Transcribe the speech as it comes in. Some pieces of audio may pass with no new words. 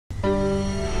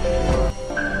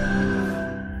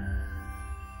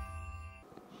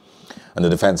And the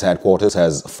Defense Headquarters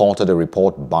has faulted a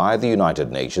report by the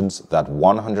United Nations that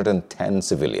 110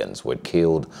 civilians were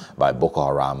killed by Boko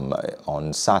Haram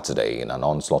on Saturday in an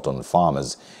onslaught on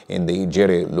farmers in the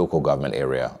Jere local government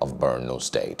area of Borno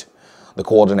State. The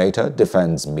coordinator,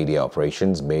 Defense Media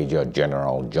Operations, Major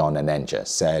General John Enenche,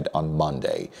 said on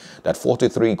Monday that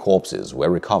 43 corpses were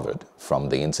recovered from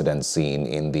the incident scene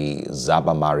in the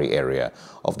Zabamari area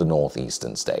of the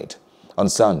northeastern state. On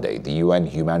Sunday, the UN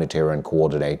Humanitarian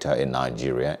Coordinator in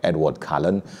Nigeria, Edward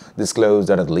Callan, disclosed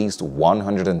that at least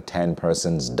 110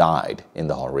 persons died in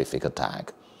the horrific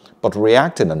attack. But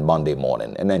reacting on Monday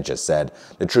morning, Enenche said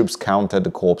the troops counted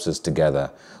the corpses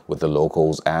together with the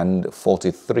locals and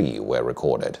 43 were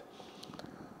recorded.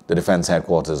 The Defense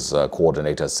Headquarters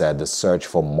coordinator said the search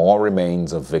for more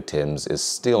remains of victims is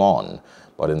still on,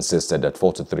 but insisted that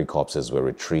 43 corpses were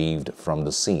retrieved from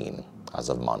the scene as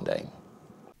of Monday.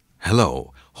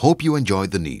 Hello, hope you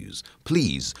enjoyed the news.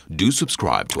 Please do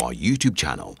subscribe to our YouTube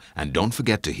channel and don't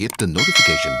forget to hit the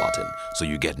notification button so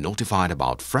you get notified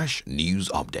about fresh news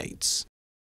updates.